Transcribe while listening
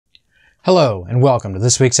Hello, and welcome to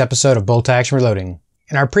this week's episode of Bolt Action Reloading.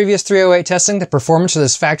 In our previous 308 testing, the performance of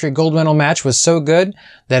this factory gold medal match was so good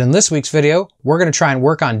that in this week's video, we're going to try and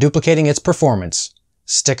work on duplicating its performance.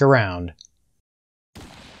 Stick around.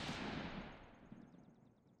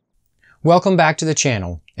 Welcome back to the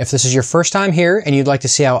channel. If this is your first time here and you'd like to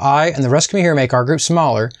see how I and the rest of me here make our group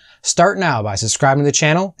smaller, start now by subscribing to the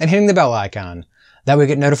channel and hitting the bell icon. That way you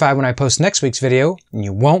get notified when I post next week's video and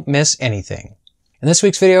you won't miss anything. In this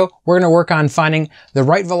week's video, we're going to work on finding the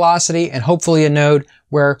right velocity and hopefully a node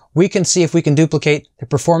where we can see if we can duplicate the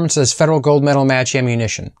performance of this federal gold medal match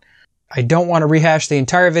ammunition. I don't want to rehash the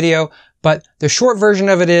entire video, but the short version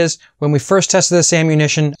of it is, when we first tested this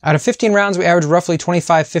ammunition, out of 15 rounds we averaged roughly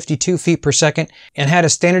 25.52 feet per second and had a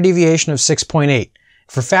standard deviation of 6.8.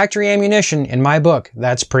 For factory ammunition, in my book,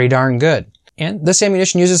 that's pretty darn good. And this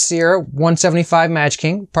ammunition uses Sierra 175 Match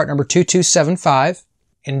King, part number 2275.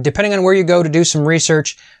 And depending on where you go to do some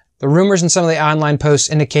research, the rumors in some of the online posts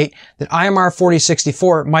indicate that IMR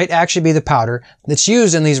 4064 might actually be the powder that's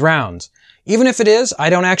used in these rounds. Even if it is,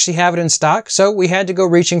 I don't actually have it in stock, so we had to go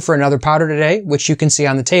reaching for another powder today, which you can see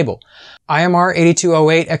on the table. IMR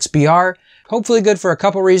 8208 XBR, hopefully good for a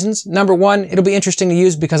couple reasons. Number one, it'll be interesting to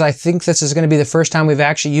use because I think this is going to be the first time we've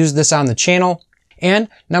actually used this on the channel. And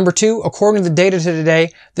number two, according to the data to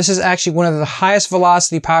today, this is actually one of the highest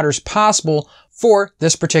velocity powders possible for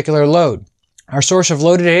this particular load. Our source of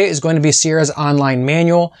load today is going to be Sierra's online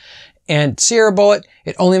manual, and Sierra Bullet,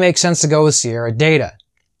 it only makes sense to go with Sierra data.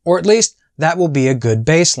 Or at least, that will be a good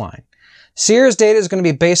baseline. Sierra's data is going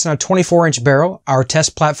to be based on a 24-inch barrel. Our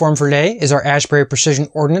test platform for today is our Ashbury Precision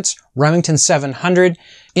Ordnance Remington 700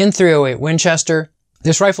 in 308 Winchester.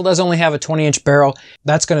 This rifle does only have a 20-inch barrel.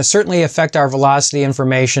 That's going to certainly affect our velocity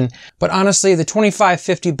information, but honestly, the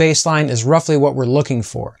 2550 baseline is roughly what we're looking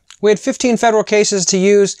for. We had 15 federal cases to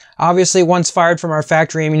use. Obviously, once fired from our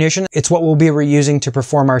factory ammunition, it's what we'll be reusing to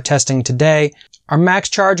perform our testing today. Our max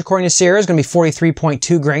charge, according to Sierra, is going to be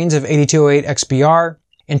 43.2 grains of 8208 XBR.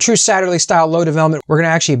 In true Satterley style load development, we're going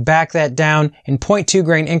to actually back that down in 0.2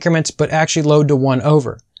 grain increments, but actually load to 1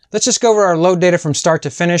 over. Let's just go over our load data from start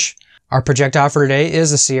to finish. Our projectile for today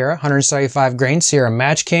is the Sierra 175 grain Sierra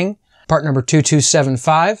Match King, part number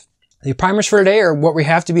 2275. The primers for today are what we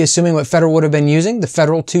have to be assuming what Federal would have been using, the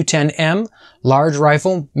Federal 210M large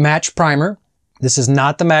rifle match primer. This is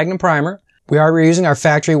not the Magnum primer. We are reusing our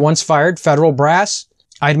factory once fired Federal brass.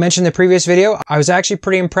 I had mentioned in the previous video, I was actually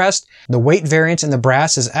pretty impressed. The weight variance in the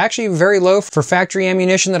brass is actually very low for factory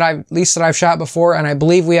ammunition that I've shot before, and I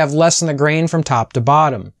believe we have less than a grain from top to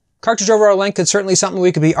bottom. Cartridge overall length is certainly something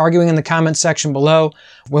we could be arguing in the comments section below.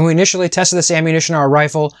 When we initially tested this ammunition on our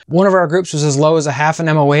rifle, one of our groups was as low as a half an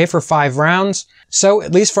MOA for 5 rounds. So,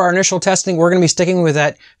 at least for our initial testing, we're going to be sticking with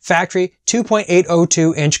that factory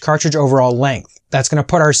 2.802 inch cartridge overall length. That's going to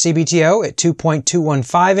put our CBTO at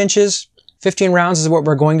 2.215 inches. 15 rounds is what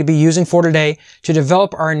we're going to be using for today to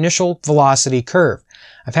develop our initial velocity curve.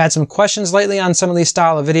 I've had some questions lately on some of these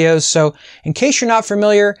style of videos, so in case you're not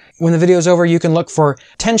familiar, when the video is over, you can look for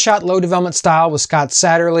 10-shot load development style with Scott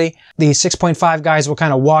Satterley. The 6.5 guys will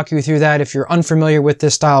kind of walk you through that if you're unfamiliar with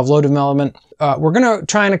this style of load development. We're going to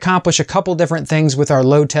try and accomplish a couple different things with our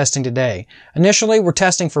load testing today. Initially, we're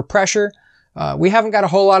testing for pressure. We haven't got a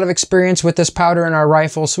whole lot of experience with this powder in our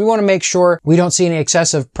rifle, so we want to make sure we don't see any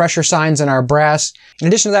excessive pressure signs in our brass. In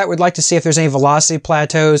addition to that, we'd like to see if there's any velocity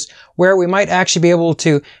plateaus where we might actually be able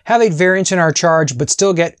to have a variance in our charge but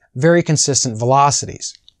still get very consistent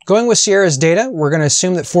velocities. Going with Sierra's data, we're going to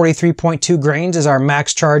assume that 43.2 grains is our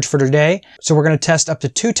max charge for today, so we're going to test up to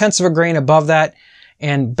 0.2 of a grain above that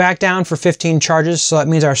and back down for 15 charges, so that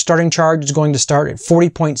means our starting charge is going to start at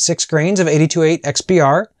 40.6 grains of 8208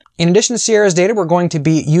 XBR. In addition to Sierra's data, we're going to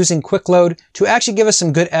be using Quick Load to actually give us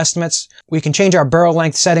some good estimates. We can change our barrel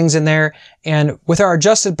length settings in there, and with our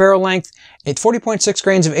adjusted barrel length at 40.6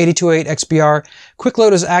 grains of 8208 XBR, Quick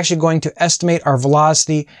Load is actually going to estimate our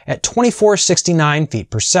velocity at 2469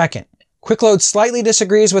 feet per second. Quick Load slightly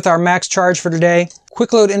disagrees with our max charge for today.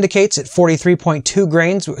 Quick Load indicates at 43.2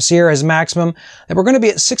 grains, Sierra's maximum, that we're going to be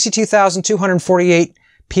at 62,248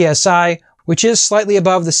 PSI, which is slightly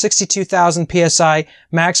above the 62,000 PSI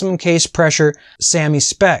maximum case pressure SAMI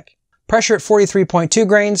spec. Pressure at 43.2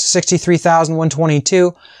 grains,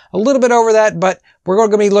 63,122, a little bit over that, but we're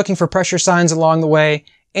going to be looking for pressure signs along the way.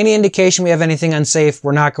 Any indication we have anything unsafe,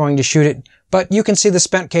 we're not going to shoot it, but you can see the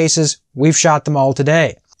spent cases. We've shot them all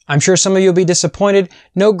today. I'm sure some of you will be disappointed.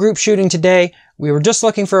 No group shooting today. We were just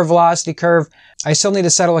looking for a velocity curve. I still need to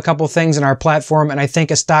settle a couple things in our platform, and I think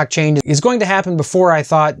a stock change is going to happen before I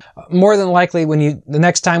thought. More than likely, the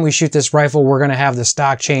next time we shoot this rifle, we're going to have the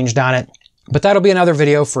stock changed on it. But that'll be another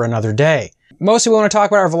video for another day. Mostly we want to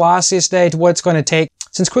talk about our velocities today, to what it's going to take.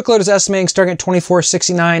 Since quick load is estimating starting at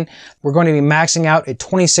 2469, we're going to be maxing out at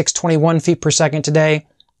 2621 feet per second today.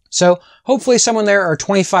 So hopefully somewhere there or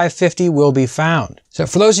 2550 will be found. So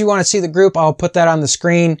for those of you who want to see the group, I'll put that on the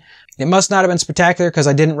screen. It must not have been spectacular because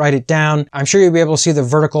I didn't write it down. I'm sure you'll be able to see the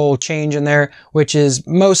vertical change in there, which is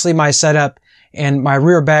mostly my setup and my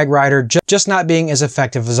rear bag rider just not being as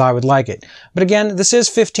effective as I would like it. But again, this is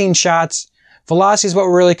 15 shots. Velocity is what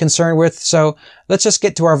we're really concerned with. So let's just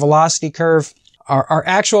get to our velocity curve. Our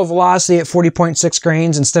actual velocity at 40.6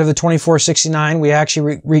 grains, instead of the 2469, we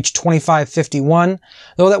actually reached 2551.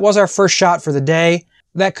 Though that was our first shot for the day,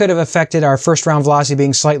 that could have affected our first round velocity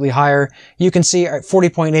being slightly higher. You can see at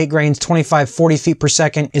 40.8 grains, 2540 feet per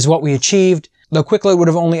second is what we achieved. Though quick load would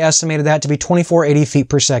have only estimated that to be 2480 feet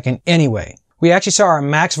per second anyway. We actually saw our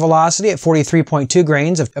max velocity at 43.2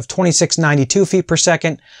 grains of 2692 feet per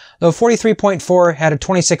second, though 43.4 had a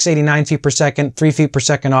 2689 feet per second, 3 feet per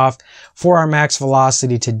second off for our max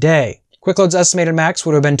velocity today. Quick load's estimated max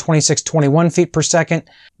would have been 2621 feet per second,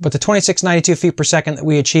 but the 2692 feet per second that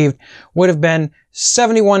we achieved would have been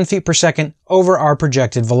 71 feet per second over our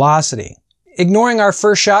projected velocity. Ignoring our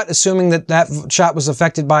first shot, assuming that shot was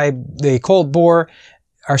affected by the cold bore,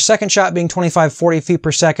 our second shot being 2540 feet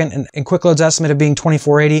per second and quick load's estimate of being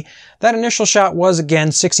 2480, that initial shot was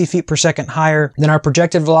again 60 feet per second higher than our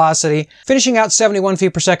projected velocity, finishing out 71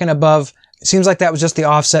 feet per second above. It seems like that was just the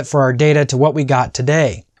offset for our data to what we got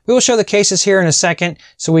today. We will show the cases here in a second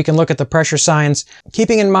so we can look at the pressure signs.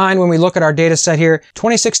 Keeping in mind when we look at our data set here,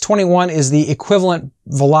 2621 is the equivalent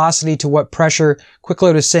velocity to what pressure quick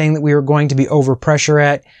load is saying that we are going to be over pressure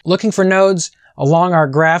at. Looking for nodes along our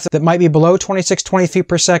graph that might be below 2620 feet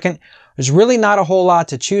per second, there's really not a whole lot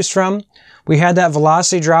to choose from. We had that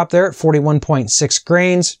velocity drop there at 41.6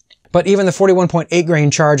 grains, but even the 41.8 grain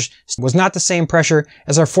charge was not the same pressure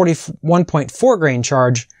as our 41.4 grain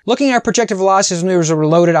charge. Looking at our projected velocities when we were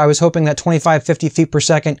loaded, I was hoping that 2550 feet per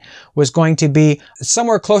second was going to be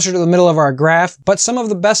somewhere closer to the middle of our graph, but some of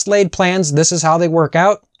the best laid plans, this is how they work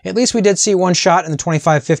out. At least we did see one shot in the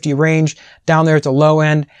 2550 range down there at the low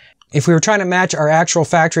end. If we were trying to match our actual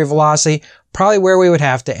factory velocity, probably where we would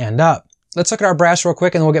have to end up. Let's look at our brass real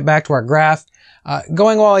quick and then we'll get back to our graph.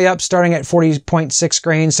 Going all the way up, starting at 40.6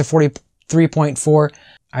 grains to 43.4.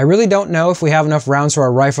 I really don't know if we have enough rounds for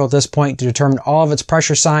our rifle at this point to determine all of its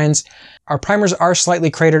pressure signs. Our primers are slightly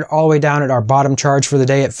cratered all the way down at our bottom charge for the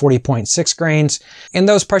day at 40.6 grains. And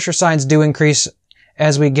those pressure signs do increase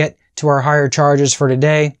as we get to our higher charges for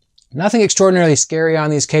today. Nothing extraordinarily scary on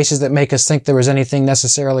these cases that make us think there was anything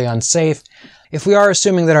necessarily unsafe. If we are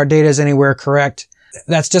assuming that our data is anywhere correct,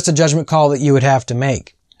 that's just a judgment call that you would have to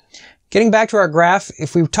make. Getting back to our graph,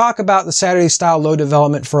 if we talk about the Saturday style load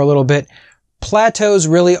development for a little bit, plateaus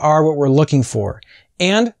really are what we're looking for.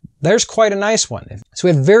 And there's quite a nice one. So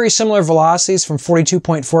we have very similar velocities from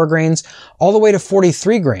 42.4 grains all the way to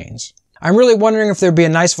 43 grains. I'm really wondering if there'd be a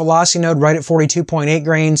nice velocity node right at 42.8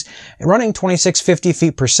 grains and running 2650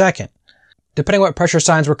 feet per second. Depending on what pressure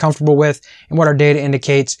signs we're comfortable with and what our data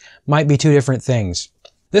indicates might be two different things.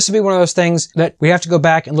 This would be one of those things that we have to go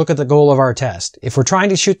back and look at the goal of our test. If we're trying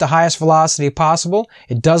to shoot the highest velocity possible,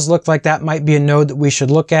 it does look like that might be a node that we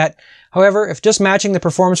should look at. However, if just matching the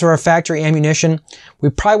performance of our factory ammunition,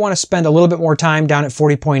 we probably want to spend a little bit more time down at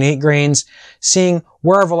 40.8 grains, seeing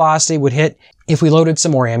where our velocity would hit if we loaded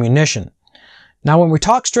some more ammunition. Now, when we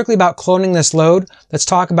talk strictly about cloning this load, let's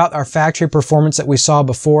talk about our factory performance that we saw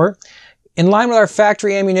before. In line with our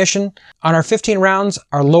factory ammunition, on our 15 rounds,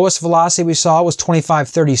 our lowest velocity we saw was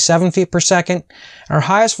 2537 feet per second, and our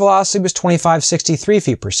highest velocity was 2563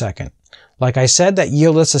 feet per second. Like I said, that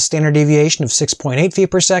yielded us a standard deviation of 6.8 feet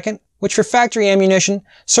per second, which for factory ammunition,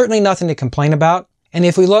 certainly nothing to complain about. And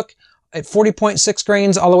if we look at 40.6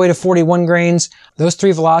 grains all the way to 41 grains, those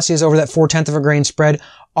three velocities over that 4/10 of a grain spread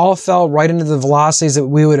all fell right into the velocities that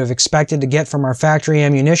we would have expected to get from our factory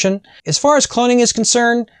ammunition. As far as cloning is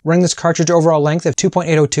concerned, running this cartridge overall length of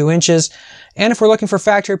 2.802 inches, and if we're looking for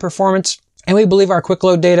factory performance, and we believe our quick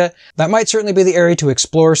load data, that might certainly be the area to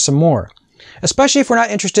explore some more, especially if we're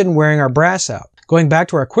not interested in wearing our brass out. Going back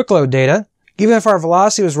to our quick load data, even if our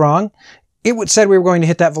velocity was wrong, it would said we were going to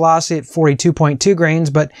hit that velocity at 42.2 grains,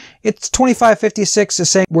 but it's 2556 is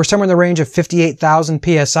saying we're somewhere in the range of 58,000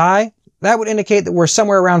 PSI. That would indicate that we're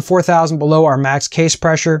somewhere around 4,000 below our max case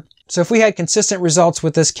pressure. So if we had consistent results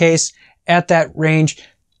with this case at that range,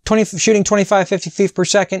 shooting 2550 feet per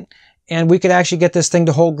second, and we could actually get this thing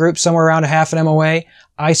to hold group somewhere around a half an MOA,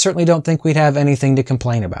 I certainly don't think we'd have anything to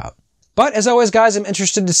complain about. But as always, guys, I'm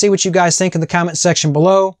interested to see what you guys think in the comment section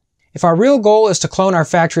below. If our real goal is to clone our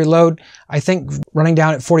factory load, I think running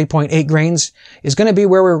down at 40.8 grains is going to be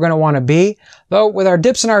where we're going to want to be. Though with our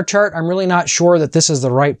dips in our chart, I'm really not sure that this is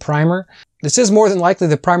the right primer. This is more than likely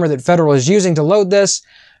the primer that Federal is using to load this.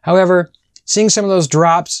 However, seeing some of those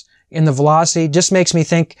drops in the velocity just makes me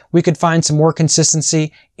think we could find some more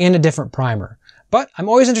consistency in a different primer. But I'm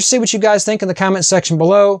always interested what you guys think in the comment section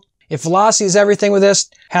below. If velocity is everything with this,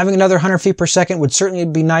 having another 100 feet per second would certainly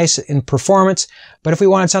be nice in performance. But if we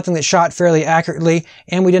wanted something that shot fairly accurately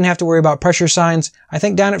and we didn't have to worry about pressure signs, I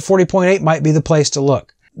think down at 40.8 might be the place to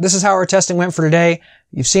look. This is how our testing went for today.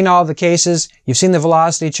 You've seen all of the cases. You've seen the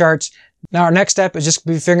velocity charts. Now our next step is just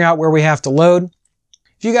be figuring out where we have to load.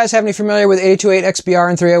 If you guys have any familiar with 828 XBR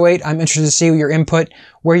and 308, I'm interested to see your input,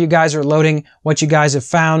 where you guys are loading, what you guys have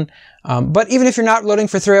found. But even if you're not loading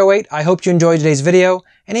for 308, I hope you enjoyed today's video.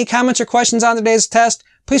 Any comments or questions on today's test,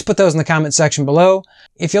 please put those in the comment section below.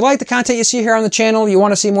 If you like the content you see here on the channel, you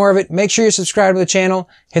want to see more of it, make sure you subscribe to the channel,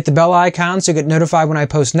 hit the bell icon so you get notified when I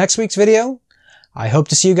post next week's video. I hope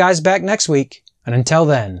to see you guys back next week. And until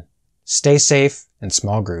then, stay safe in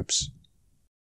small groups.